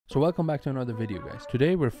So welcome back to another video, guys.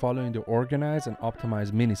 Today we're following the Organize and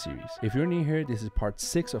Optimize mini-series. If you're new here, this is part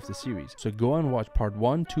 6 of the series. So go and watch part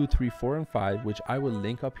 1, 2, 3, 4, and 5, which I will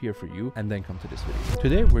link up here for you, and then come to this video.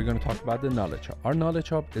 Today we're going to talk about the Knowledge Hub. Our Knowledge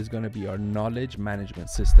Hub is going to be our knowledge management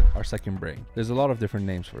system, our second brain. There's a lot of different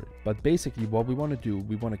names for it, but basically what we want to do,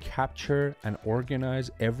 we want to capture and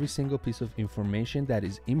organize every single piece of information that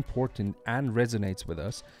is important and resonates with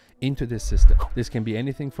us into this system. This can be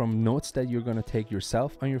anything from notes that you're going to take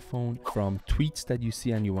yourself on your phone, from tweets that you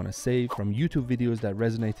see and you want to save, from YouTube videos that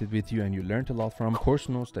resonated with you and you learned a lot from, course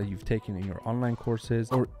notes that you've taken in your online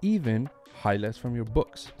courses, or even highlights from your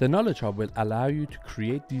books. The Knowledge Hub will allow you to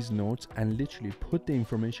create these notes and literally put the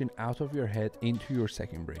information out of your head into your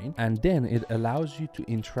second brain, and then it allows you to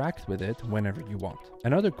interact with it whenever you want.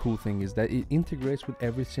 Another cool thing is that it integrates with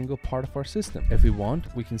every single part of our system. If we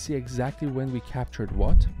want, we can see exactly when we captured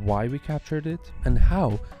what, why we captured it, and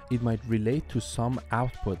how it might relate to some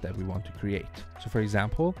output that we want to create. So for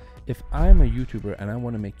example, if I'm a YouTuber and I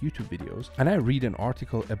want to make YouTube videos and I read an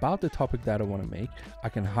article about the topic that I want to make, I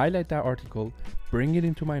can highlight that article, bring it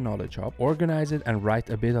into my Knowledge Hub, organize it and write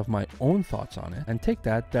a bit of my own thoughts on it, and take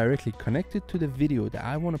that, directly connect it to the video that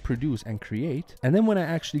I want to produce and create. And then when I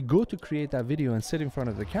actually go to create that video and sit in front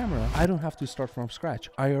of the camera, I don't have to start from scratch.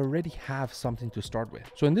 I already have something to start with.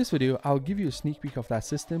 So in this video, I'll give you a sneak peek of that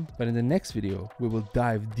system, but in the next video, we will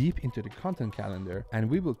dive deep into the content calendar and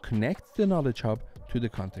we will connect the Knowledge Hub to the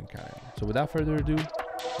content calendar. So without further ado,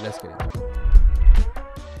 let's get into it.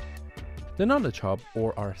 The Knowledge Hub,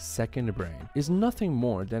 or our second brain, is nothing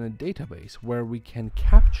more than a database where we can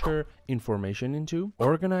capture information into,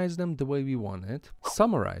 organize them the way we want it,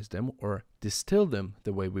 summarize them or distill them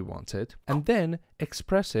the way we want it, and then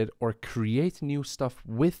express it or create new stuff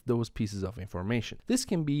with those pieces of information. This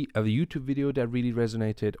can be a YouTube video that really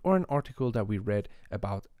resonated or an article that we read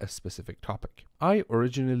about a specific topic. I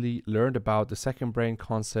originally learned about the second brain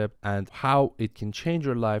concept and how it can change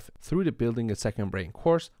your life through the Building a Second Brain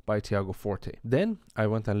course by Tiago Forte. Then I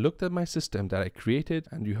went and looked at my system that I created,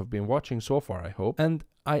 and you have been watching so far, I hope, and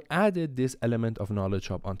I added this element of Knowledge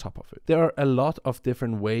Hub on top of it. There are a lot of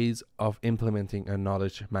different ways of implementing a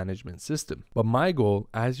knowledge management system, but my goal,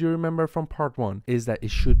 as you remember from part 1, is that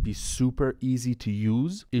it should be super easy to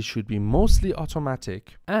use, it should be mostly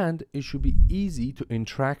automatic, and it should be easy to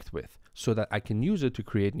interact with, so that I can use it to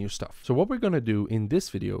create new stuff. So what we're going to do in this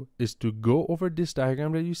video is to go over this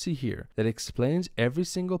diagram that you see here that explains every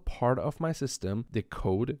single part of my system, the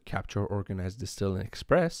code, capture, organize, distill, and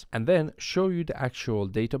express, and then show you the actual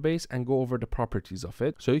database and go over the properties of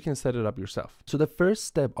it so you can set it up yourself. So the first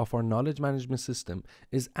step of our knowledge management system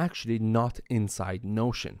is actually not inside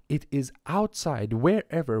Notion. It is outside,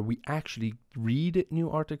 wherever we actually read new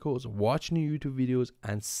articles, watch new YouTube videos,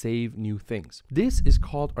 and save new things. This is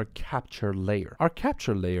called our capture layer. Our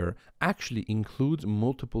capture layer actually includes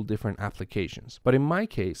multiple different applications, but in my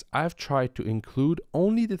case, I've tried to include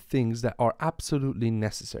only the things that are absolutely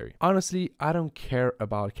necessary. Honestly, I don't care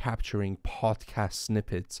about capturing podcast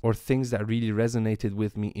snippets or things that really resonated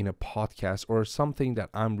with me in a podcast or something that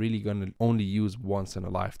I'm really going to only use once in a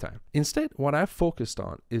lifetime. Instead, what I've focused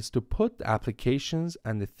on is to put the applications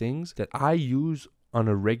and the things that I use on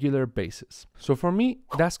a regular basis. So for me,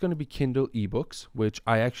 that's going to be Kindle ebooks, which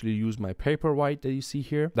I actually use my Paperwhite that you see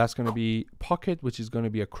here. That's going to be Pocket, which is going to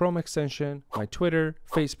be a Chrome extension, my Twitter,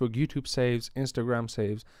 Facebook, YouTube saves, Instagram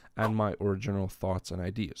saves, and my original thoughts and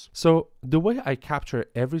ideas. So the way I capture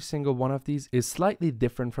every single one of these is slightly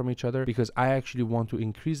different from each other because I actually want to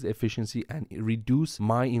increase the efficiency and reduce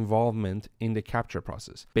my involvement in the capture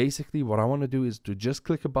process. Basically, what I want to do is to just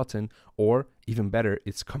click a button, or even better,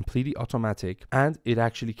 it's completely automatic and it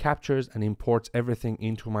actually captures and imports everything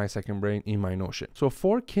into my second brain in my Notion. So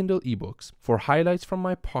for Kindle ebooks, for highlights from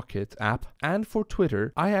my Pocket app, and for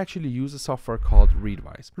Twitter, I actually use a software called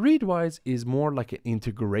Readwise. Readwise is more like an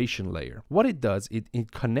integration layer. What it does,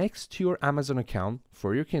 it connects to your Amazon account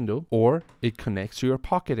for your Kindle, or it connects to your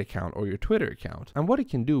Pocket account or your Twitter account. And what it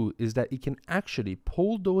can do is that it can actually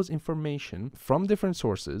pull those information from different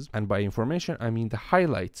sources, and by information, I mean the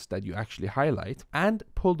highlights that you actually highlight, and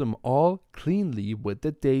pull them all cleanly with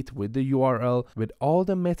the date, with the URL, with all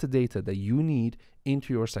the metadata that you need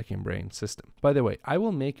into your second brain system. By the way, I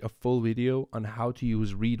will make a full video on how to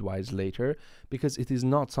use Readwise later because it is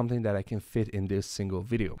not something that I can fit in this single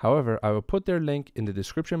video. However, I will put their link in the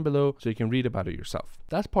description below so you can read about it yourself.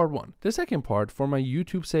 That's part 1. The second part, for my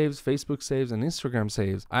YouTube saves, Facebook saves, and Instagram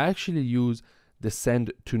saves, I actually use the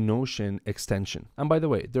Send to Notion extension. And by the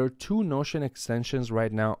way, there are 2 Notion extensions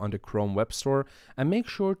right now on the Chrome Web Store, and make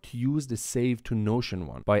sure to use the Save to Notion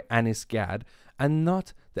one by Anis Gad, and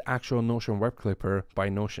not the actual Notion web clipper by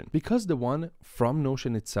Notion, because the one from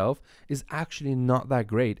Notion itself is actually not that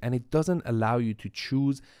great and it doesn't allow you to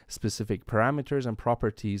choose specific parameters and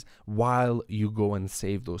properties while you go and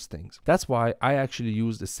save those things. That's why I actually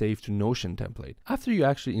use the Save to Notion template. After you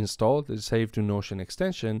actually install the Save to Notion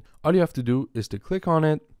extension, all you have to do is to click on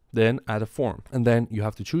it, then add a form, and then you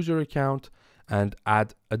have to choose your account and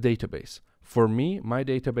add a database. For me, my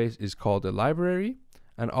database is called a library,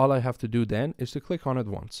 and all I have to do then is to click on it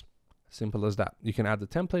once. Simple as that. You can add the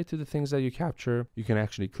template to the things that you capture. You can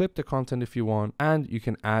actually clip the content if you want, and you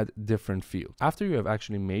can add different fields. After you have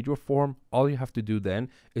actually made your form, all you have to do then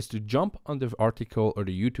is to jump on the article or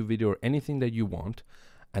the YouTube video or anything that you want,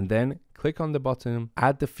 and then click on the button,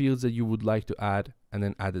 add the fields that you would like to add, and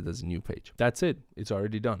then add it as a new page. That's it. It's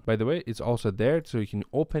already done. By the way, it's also there so you can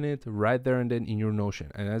open it right there and then in your Notion.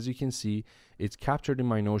 And as you can see, it's captured in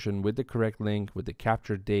my Notion with the correct link, with the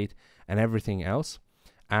captured date and everything else.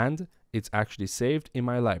 And it's actually saved in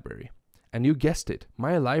my library. And you guessed it,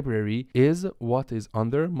 my library is what is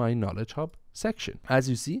under my Knowledge Hub section. As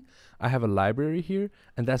you see, I have a library here,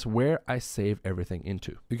 and that's where I save everything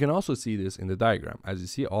into. You can also see this in the diagram. As you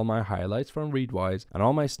see, all my highlights from Readwise and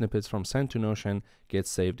all my snippets from Send to Notion get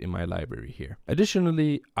saved in my library here.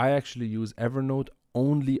 Additionally, I actually use Evernote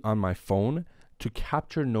only on my phone to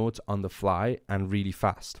capture notes on the fly and really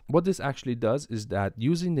fast. What this actually does is that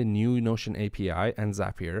using the new Notion API and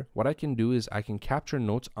Zapier, what I can do is I can capture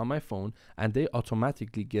notes on my phone and they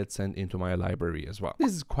automatically get sent into my library as well.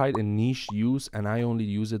 This is quite a niche use and I only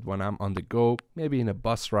use it when I'm on the go, maybe in a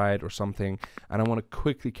bus ride or something, and I want to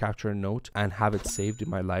quickly capture a note and have it saved in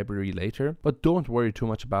my library later. But don't worry too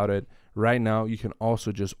much about it. Right now, you can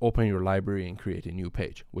also just open your library and create a new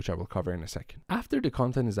page, which I will cover in a second. After the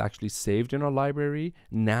content is actually saved in our library,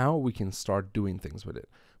 now we can start doing things with it.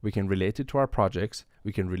 We can relate it to our projects,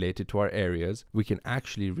 we can relate it to our areas, we can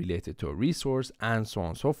actually relate it to a resource, and so on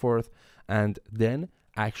and so forth, and then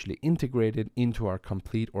actually integrate it into our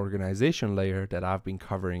complete organization layer that I've been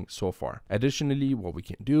covering so far. Additionally, what we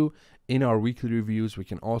can do in our weekly reviews, we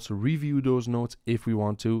can also review those notes if we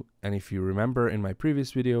want to. And if you remember in my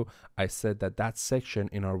previous video, I said that that section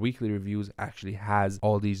in our weekly reviews actually has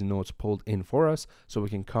all these notes pulled in for us. So we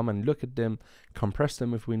can come and look at them, compress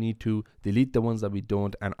them if we need to, delete the ones that we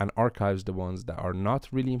don't, and archives the ones that are not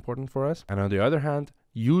really important for us. And on the other hand,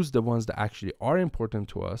 use the ones that actually are important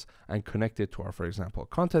to us and connect it to our, for example,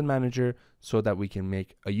 content manager, so that we can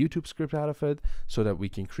make a YouTube script out of it, so that we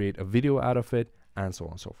can create a video out of it, and so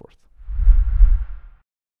on and so forth.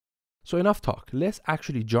 So enough talk, let's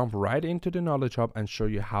actually jump right into the Knowledge Hub and show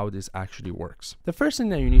you how this actually works. The first thing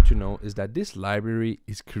that you need to know is that this library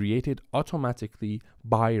is created automatically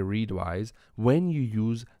by Readwise when you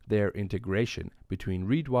use their integration between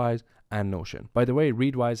Readwise and Notion. By the way,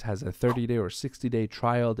 Readwise has a 30-day or 60-day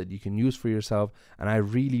trial that you can use for yourself, and I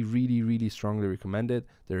really strongly recommend it.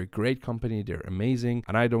 They're a great company, they're amazing,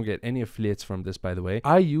 and I don't get any affiliates from this, by the way.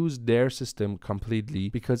 I use their system completely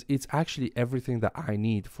because it's actually everything that I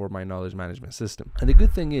need for my knowledge management system. And the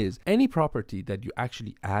good thing is, any property that you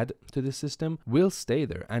actually add to the system will stay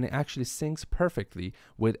there, and it actually syncs perfectly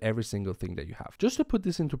with every single thing that you have. Just to put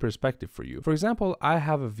this into perspective for you, for example, I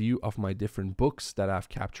have a view of my different books that I've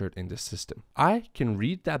captured in this system. I can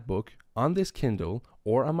read that book on this Kindle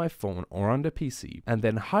or on my phone or on the PC and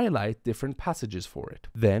then highlight different passages for it.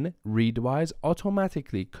 Then Readwise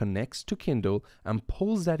automatically connects to Kindle and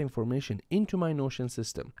pulls that information into my Notion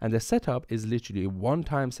system. And the setup is literally a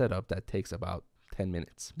one-time setup that takes about 10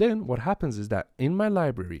 minutes. Then what happens is that in my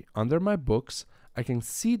library, under my books, I can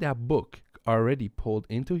see that book already pulled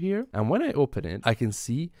into here, and when I open it, I can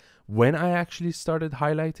see when I actually started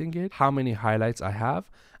highlighting it, how many highlights I have,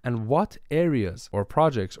 and what areas or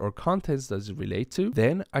projects or contents does it relate to.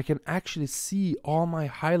 Then I can actually see all my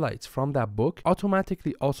highlights from that book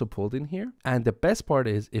automatically also pulled in here. And the best part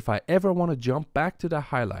is, if I ever want to jump back to that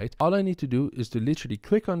highlight, all I need to do is to literally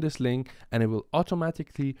click on this link and it will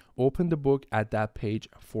automatically open the book at that page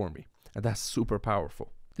for me. And that's super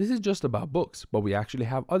powerful. This is just about books, but we actually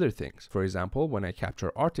have other things. For example, when I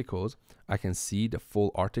capture articles, I can see the full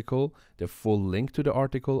article, the full link to the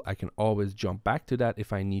article. I can always jump back to that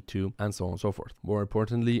if I need to, and so on and so forth. More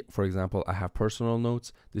importantly, for example, I have personal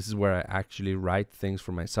notes. This is where I actually write things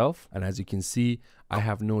for myself. And as you can see, I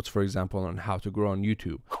have notes, for example, on how to grow on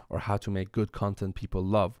YouTube or how to make good content people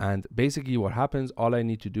love. And basically what happens, all I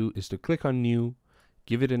need to do is to click on new,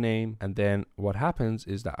 give it a name, and then what happens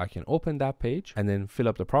is that I can open that page and then fill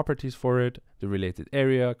up the properties for it, the related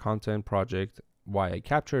area, content, project, why I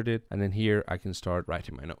captured it, and then here I can start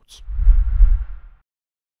writing my notes.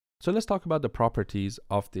 So let's talk about the properties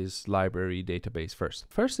of this library database first.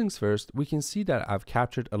 First things first, we can see that I've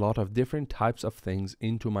captured a lot of different types of things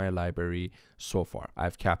into my library so far.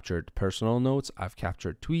 I've captured personal notes, I've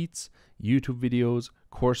captured tweets, YouTube videos,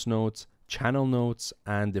 course notes, channel notes,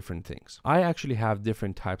 and different things. I actually have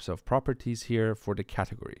different types of properties here for the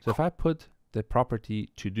category. So if I put the property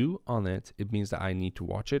to do on it, it means that I need to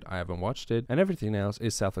watch it. I haven't watched it, and everything else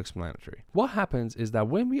is self-explanatory. What happens is that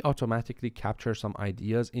when we automatically capture some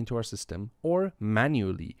ideas into our system or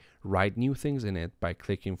manually write new things in it by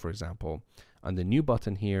clicking, for example, on the new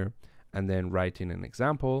button here and then writing an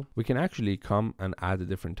example, we can actually come and add a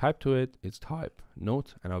different type to it. It's type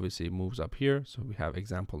note, and obviously it moves up here. So we have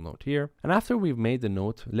example note here. And after we've made the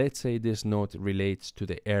note, let's say this note relates to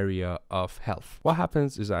the area of health. What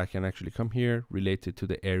happens is I can actually come here, relate it to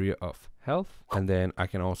the area of health, and then I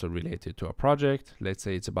can also relate it to a project. Let's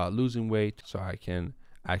say it's about losing weight, so I can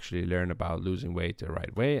actually learn about losing weight the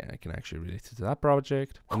right way. I can actually relate it to that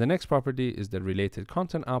project. And the next property is the related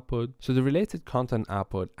content output. So the related content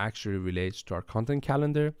output actually relates to our content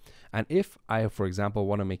calendar. And if I, for example,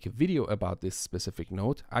 want to make a video about this specific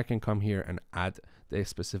note, I can come here and add the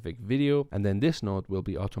specific video, and then this note will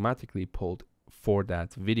be automatically pulled for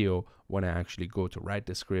that video when I actually go to write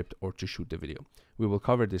the script or to shoot the video. We will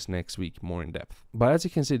cover this next week more in depth. But as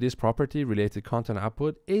you can see, this property related content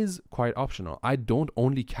output is quite optional. I don't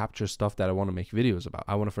only capture stuff that I want to make videos about.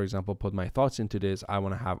 I want to, for example, put my thoughts into this. I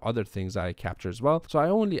want to have other things that I capture as well. So I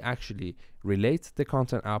only actually relate the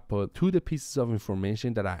content output to the pieces of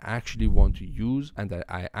information that I actually want to use and that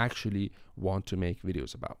I actually want to make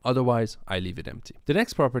videos about. Otherwise, I leave it empty. The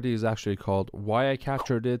next property is actually called why I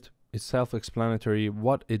captured it. It's self-explanatory.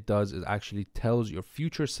 What it does is actually tells your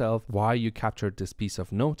future self why you captured this piece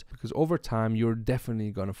of note, because over time you're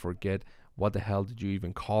definitely going to forget what the hell did you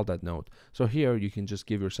even call that note. So here you can just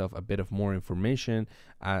give yourself a bit of more information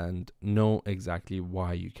and know exactly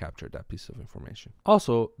why you captured that piece of information.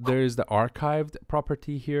 Also, there is the archived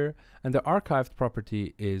property here, and the archived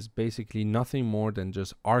property is basically nothing more than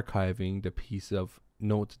just archiving the piece of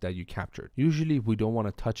note that you captured. Usually we don't want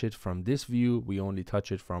to touch it from this view. We only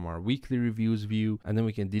touch it from our weekly reviews view, and then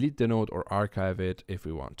we can delete the note or archive it if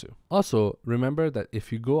we want to. Also, remember that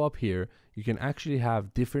if you go up here, you can actually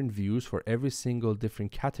have different views for every single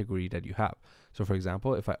different category that you have. So for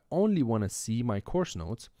example, if I only want to see my course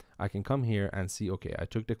notes, I can come here and see, okay, I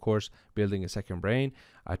took the course Building a Second Brain,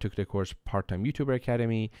 I took the course Part-Time YouTuber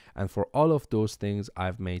Academy, and for all of those things,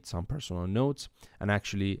 I've made some personal notes. And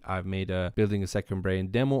actually, I've made a Building a Second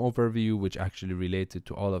Brain demo overview, which actually related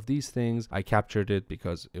to all of these things. I captured it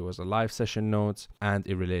because it was a live session notes, and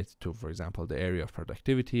it related to, for example, the area of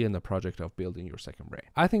productivity and the project of building your second brain.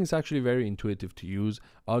 I think it's actually very intuitive to use.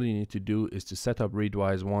 All you need to do is to set up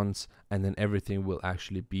Readwise once, and then everything will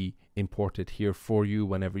actually be imported here for you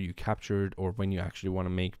whenever you capture it or when you actually want to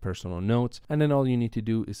make personal notes. And then all you need to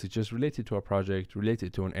do is to just relate it to a project, relate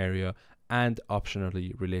it to an area, and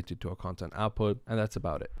optionally relate it to a content output, and that's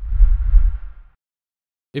about it.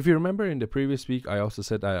 If you remember in the previous week, I also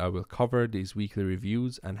said that I will cover these weekly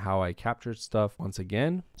reviews and how I captured stuff once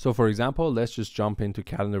again. So for example, let's just jump into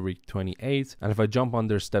calendar week 28. And if I jump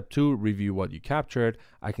under step 2, review what you captured,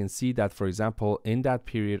 I can see that, for example, in that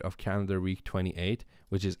period of calendar week 28,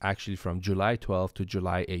 which is actually from July 12th to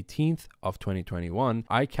July 18th of 2021,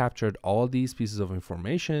 I captured all these pieces of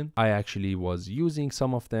information. I actually was using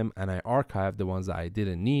some of them and I archived the ones that I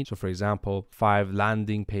didn't need. So for example, 5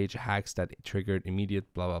 landing page hacks that triggered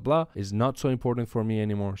immediate blah, blah, blah is not so important for me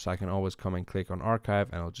anymore. So I can always come and click on archive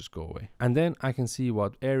and it'll just go away. And then I can see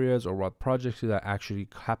what areas or what projects did I actually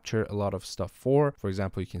capture a lot of stuff for. For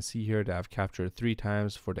example, you can see here that I've captured 3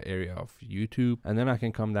 times for the area of YouTube. And then I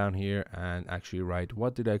can come down here and actually write,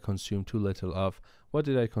 what did I consume too little of? What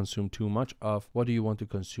did I consume too much of? What do you want to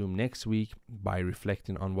consume next week by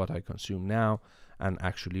reflecting on what I consume now? And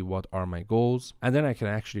actually, what are my goals? And then I can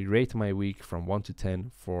actually rate my week from 1 to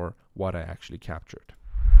 10 for what I actually captured.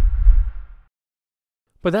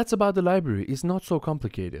 But that's about the library. It's not so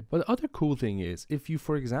complicated. But the other cool thing is, if you,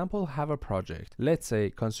 for example, have a project, let's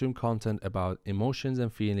say consume content about emotions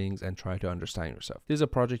and feelings and try to understand yourself. This is a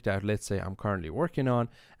project that, let's say, I'm currently working on,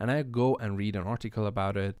 and I go and read an article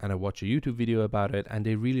about it and I watch a YouTube video about it and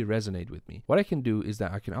they really resonate with me. What I can do is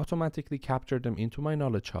that I can automatically capture them into my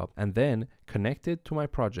knowledge hub and then connect it to my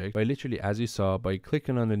project by literally, as you saw, by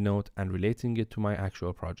clicking on the note and relating it to my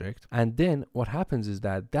actual project. And then what happens is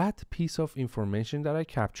that that piece of information that I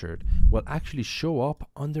captured will actually show up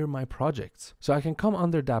under my projects. So I can come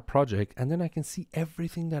under that project and then I can see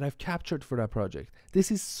everything that I've captured for that project.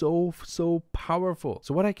 This is so powerful.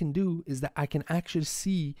 So what I can do is that I can actually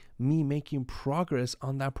see me making progress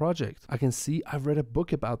on that project. I can see I've read a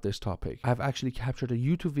book about this topic. I've actually captured a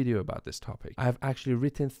YouTube video about this topic. I've actually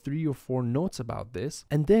written 3 or 4 notes about this.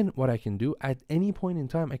 And then what I can do at any point in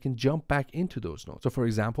time, I can jump back into those notes. So for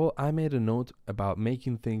example, I made a note about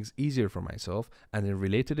making things easier for myself and then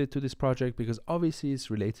related it to this project because obviously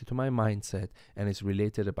it's related to my mindset and it's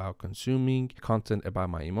related about consuming content about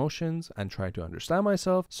my emotions and try to understand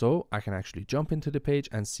myself. So I can actually jump into the page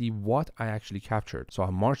and see what I actually captured. So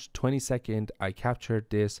on March 22nd, I captured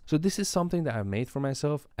this. So this is something that I've made for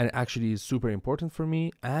myself and it actually is super important for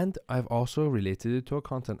me. And I've also related it to a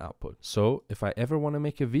content output. So if I ever want to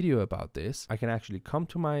make a video about this, I can actually come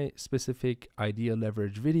to my specific idea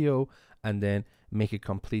leverage video and then make a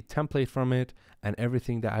complete template from it, and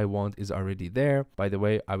everything that I want is already there. By the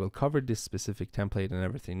way, I will cover this specific template and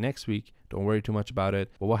everything next week. Don't worry too much about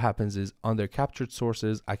it. But what happens is under captured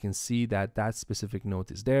sources, I can see that that specific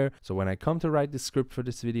note is there. So when I come to write the script for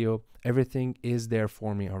this video, everything is there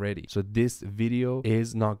for me already. So this video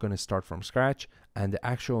is not going to start from scratch, and the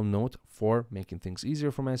actual note for making things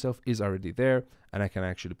easier for myself is already there, and I can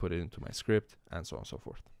actually put it into my script and so on and so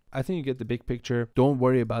forth. I think you get the big picture. Don't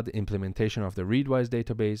worry about the implementation of the Readwise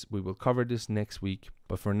database. We will cover this next week.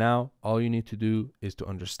 But for now, all you need to do is to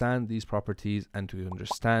understand these properties and to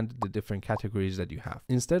understand the different categories that you have.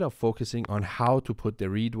 Instead of focusing on how to put the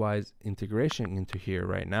Readwise integration into here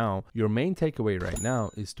right now, your main takeaway right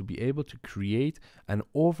now is to be able to create an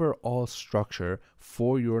overall structure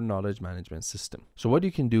for your knowledge management system. So what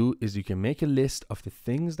you can do is you can make a list of the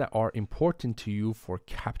things that are important to you for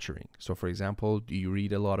capturing. So for example, do you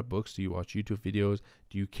read a lot of books? Do you watch YouTube videos?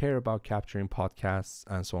 Do you care about capturing podcasts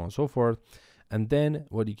and so on and so forth? And then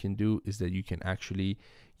what you can do is that you can actually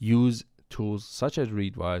use tools such as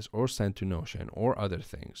Readwise or Send to Notion or other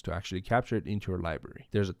things to actually capture it into your library.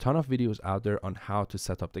 There's a ton of videos out there on how to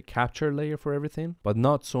set up the capture layer for everything, but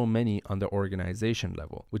not so many on the organization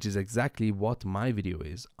level, which is exactly what my video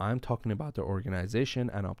is. I'm talking about the organization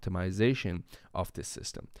and optimization of this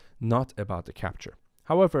system, not about the capture.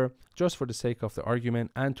 However, just for the sake of the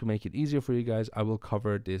argument and to make it easier for you guys, I will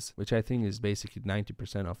cover this, which I think is basically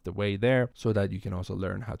 90% of the way there, so that you can also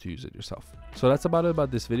learn how to use it yourself. So that's about it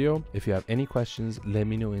about this video. If you have any questions, let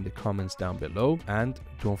me know in the comments down below. And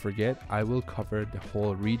don't forget, I will cover the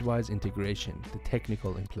whole Readwise integration, the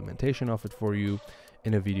technical implementation of it for you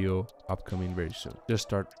in a video upcoming very soon. Just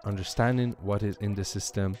start understanding what is in the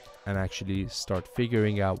system and actually start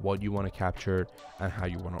figuring out what you want to capture and how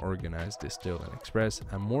you want to organize, distill, and express.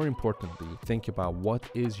 And more importantly, think about what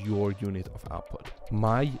is your unit of output.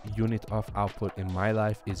 My unit of output in my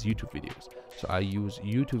life is YouTube videos. So I use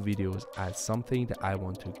YouTube videos as something that I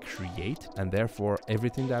want to create, and therefore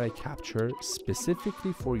everything that I capture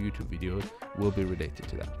specifically for YouTube videos will be related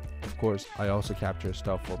to that. Of course, I also capture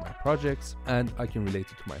stuff for my projects and I can relate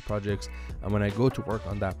it to my projects. And when I go to work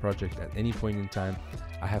on that project at any point in time,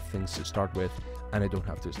 I have things to start with and I don't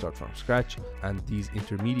have to start from scratch. And these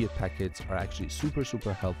intermediate packets are actually super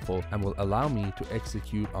helpful and will allow me to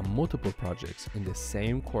execute on multiple projects in the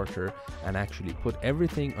same quarter and actually put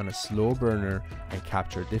everything on a slow burner and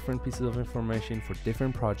capture different pieces of information for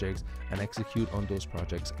different projects and execute on those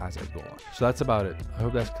projects as I go on. So that's about it. I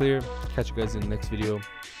hope that's clear. Catch you guys in the next video.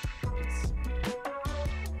 Peace.